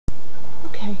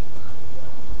Okay.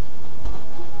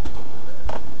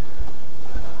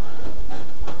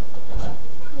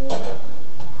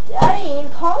 Daddy, in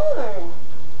corn.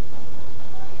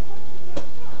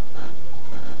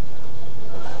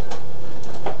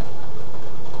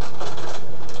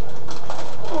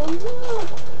 Oh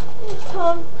no, it's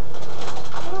time.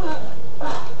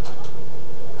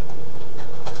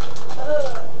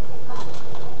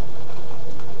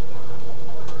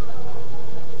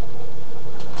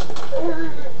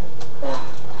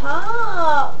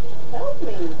 Help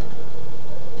me.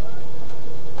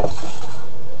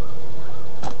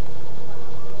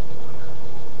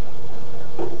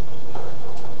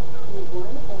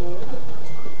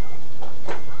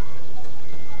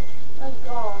 Good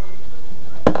gone.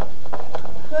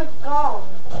 Good gone.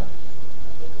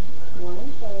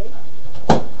 One egg.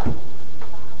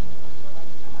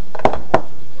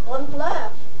 One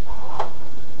left.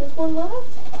 There's one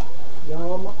left.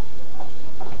 Yum.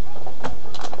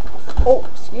 Oh,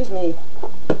 excuse me.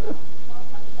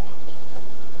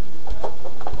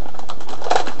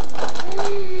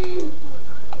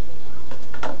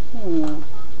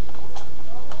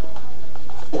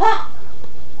 Ha!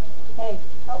 Hey,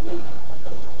 help me.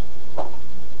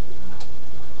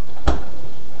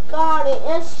 Got it.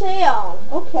 It's sealed.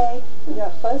 Okay. You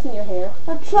got fuzz in your hair.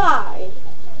 I tried.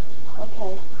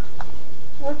 Okay.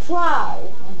 I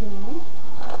tried. Mm-hmm.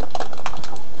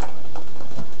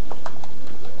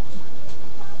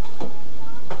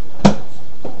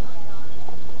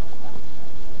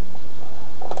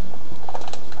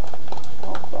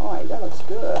 All right, that looks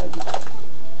good.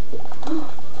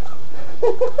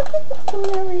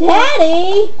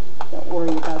 Daddy! Don't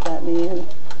worry about that, man.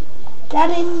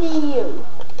 Daddy, see you.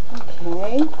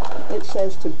 Okay. It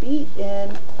says to beat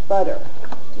in butter.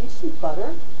 Do you see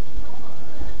butter?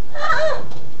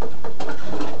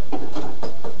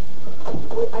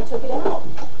 Wait, I took it out.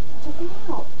 I took it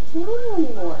out. It's not in there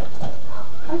anymore.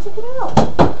 I took it out.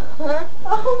 Huh?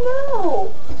 Oh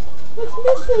no! It's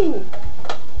missing.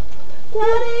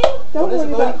 Daddy! Don't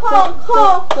worry about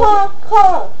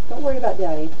Call. Don't worry about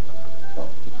Daddy.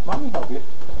 Mommy help you.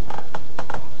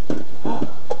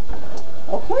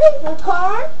 Okay. The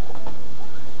car?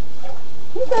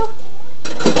 Here you go.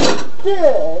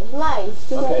 Good. Nice.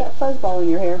 Still got Okay. that fuzz ball in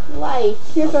your hair.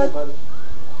 Nice. Here, bud. Buddy.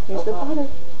 Here's the butter.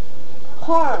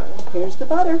 Car. Here's the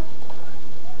butter.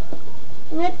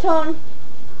 Your turn.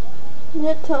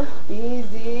 Your turn.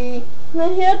 Easy. Now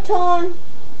your turn.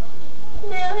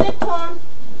 Now your turn.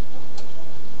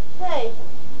 Hey.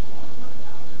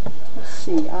 Let's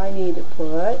see. I need to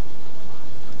put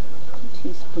 2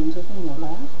 teaspoons of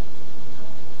vanilla.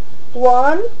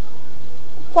 1,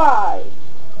 5.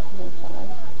 And 5.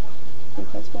 I think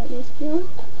that's what it needs to be on.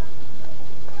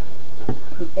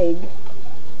 An egg.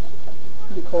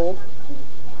 Is it cold?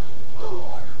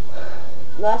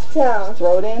 Last time.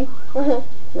 Throw it in.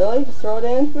 Really? Just throw it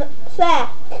in?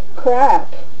 Sack. Crack.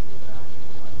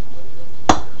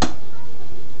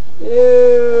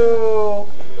 Ew.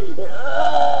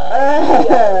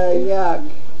 Yuck.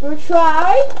 You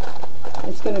try?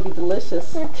 It's going to be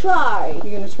delicious. You try.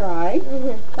 You're going to try?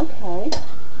 Okay.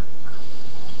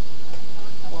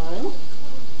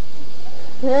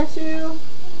 1, 2,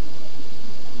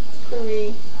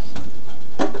 3.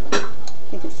 I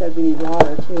think it said we need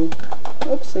water too.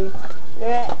 Oopsie.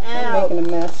 Get I'm out. making a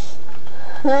mess.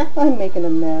 Huh? I'm making a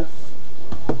mess.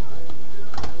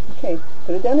 Okay,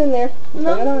 put it down in there. Turn it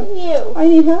No, on. you. I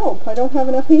need help. I don't have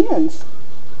enough hands.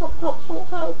 Help. Now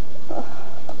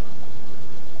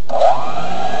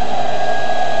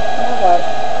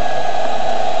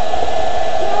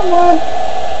what?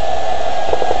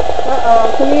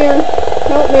 Uh-oh, come here.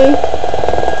 Help me.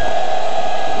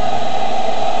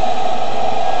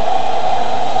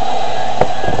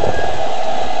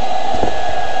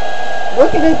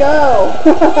 Look at it go.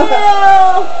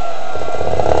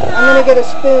 I'm going to get a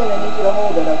spoon. I need you to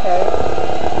hold it, okay?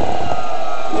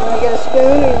 You want to get a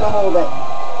spoon or you want to hold it?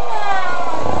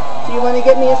 Do you want to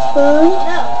get me a spoon?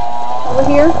 No. Over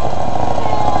here?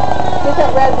 Get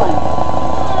that red one.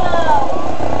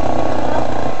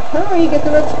 Hurry, get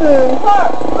the red spoon.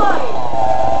 Mine.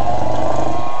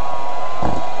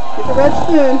 Get the red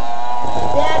spoon.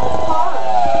 Dad's car.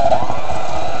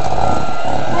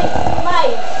 Nice.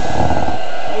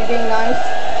 Are you being nice?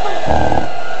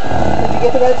 Did you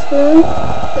get the red spoon?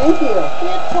 Thank you.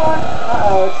 Your turn.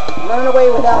 Uh-oh, it's running away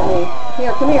without me.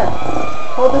 Here, come here.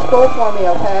 Hold this bowl for me,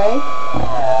 okay?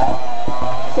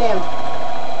 Sam.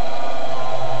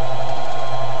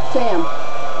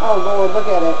 Oh, Lord, look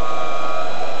at it.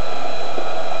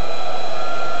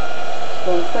 It's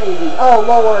going crazy. Oh,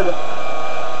 Lord.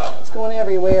 It's going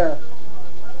everywhere.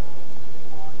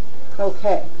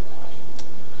 Okay.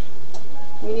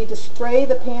 We need to spray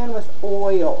the pan with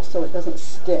oil so it doesn't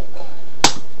stick.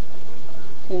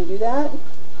 Can you do that?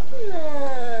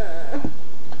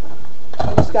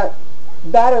 I just got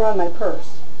batter on my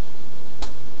purse.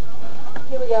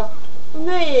 Here we go.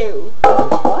 No.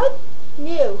 What?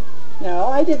 No. No,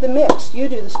 I did the mix. You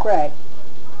do the spray.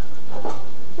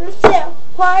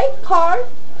 Play card.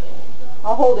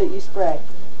 I'll hold it, you spray.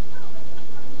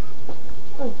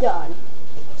 I'm done.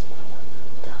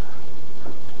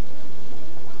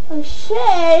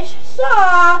 Shake,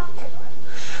 sock,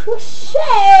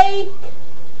 shake.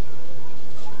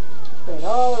 Spray it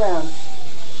all around.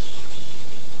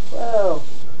 Whoa.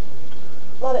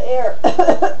 A lot of air.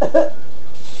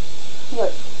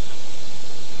 Look.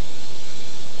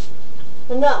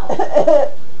 No.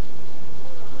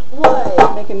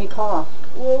 Wait. Making me cough.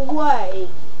 Wait.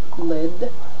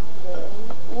 Lid.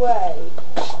 Wait.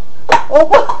 Oh,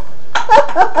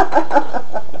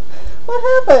 what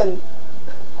happened?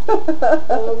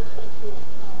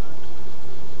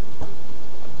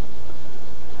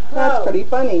 That's pretty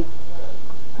funny.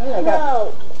 Hey,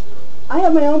 I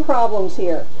have my own problems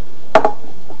here.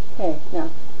 Okay, now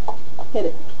hit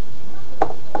it.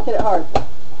 Hit it hard.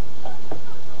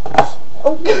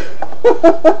 Oh.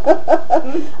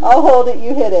 I'll hold it,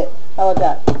 you hit it. How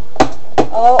about that?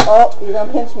 Oh, you're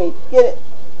gonna pinch me. Get it.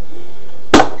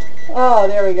 Oh,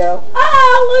 there we go.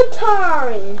 Oh, it's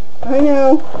time. I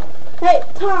know. Hey,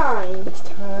 time. It's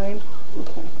time.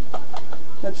 Okay.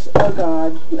 That's, oh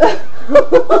God.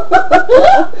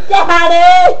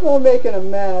 Daddy! I'm making a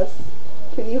mess.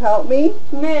 Can you help me?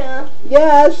 Yeah.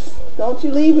 Yes. Don't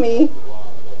you leave me.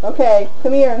 Okay,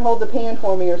 come here and hold the pan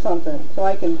for me or something so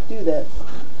I can do this.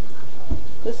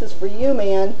 This is for you,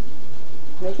 man.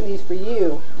 I'm making these for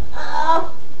you.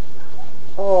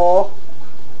 Oh.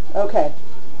 Okay.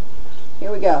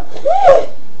 Here we go.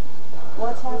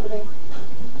 What's happening?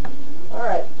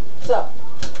 Alright, so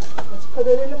let's put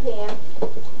it in the pan.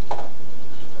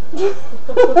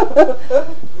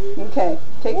 Okay,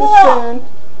 take the spoon.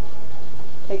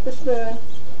 Take the spoon.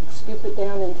 Scoop it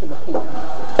down into the pan.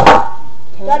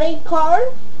 Okay. Got a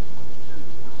card?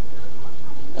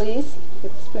 Please,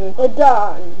 get the spoon. We're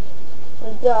done.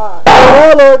 We're done.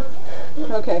 Oh, Lord.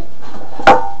 Okay.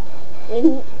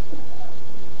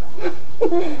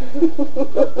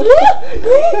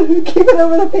 Keep it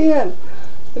over the pan.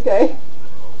 Okay.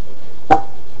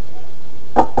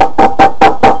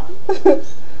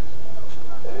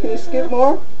 Can you scoop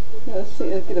more? Let's see.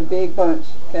 Let's get a big bunch.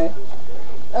 Okay.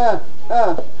 There.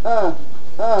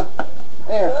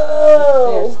 There.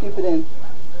 Oh. Scoop it in.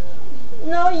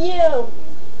 No, you.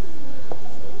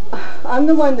 I'm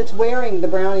the one that's wearing the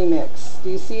brownie mix. Do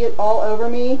you see it all over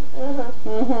me?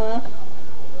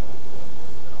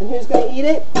 And who's going to eat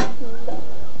it?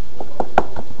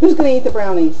 Who's going to eat the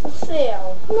brownies?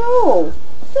 Sam. No.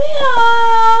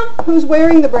 Sam. Who's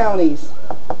wearing the brownies?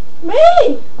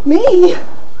 Me. Me.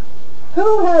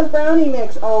 Who has brownie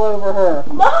mix all over her?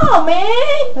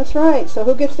 Mommy. That's right. So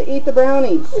who gets to eat the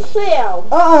brownies? Sam.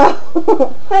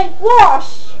 Hey,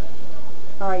 wash.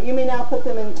 All right. You may now put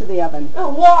them into the oven.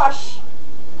 Wash.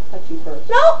 Touch you first.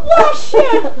 No, wash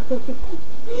it.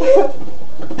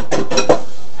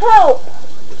 Help.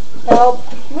 Help.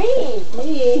 Me.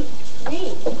 Me.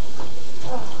 Me.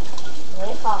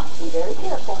 Very hot. Be very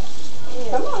careful.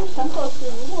 Yeah. Come on. Come closer.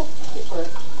 You will get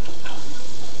first.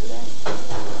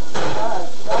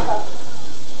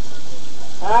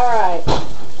 All right.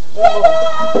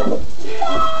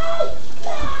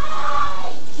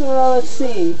 Well, let's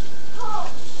see.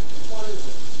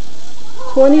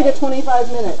 20 to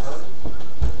 25 minutes.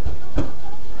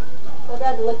 So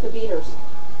Dad to lick the beaters.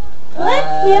 Lick,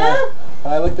 yeah?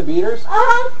 Can I lick the beaters?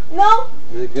 No.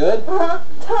 Is it good?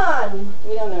 Ton.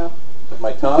 We don't know. With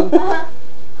my tongue?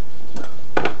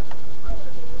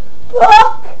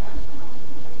 Look.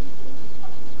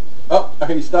 Oh,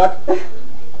 are you stuck?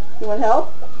 You want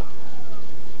help?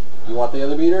 You want the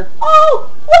other beater? Oh,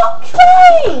 look,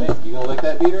 train. Hey, you gonna lick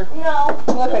that beater? No.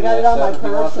 Look, I got it on my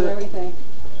purse and everything.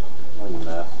 What a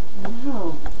mess.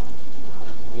 No.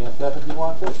 You gonna Stephanie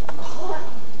wants it?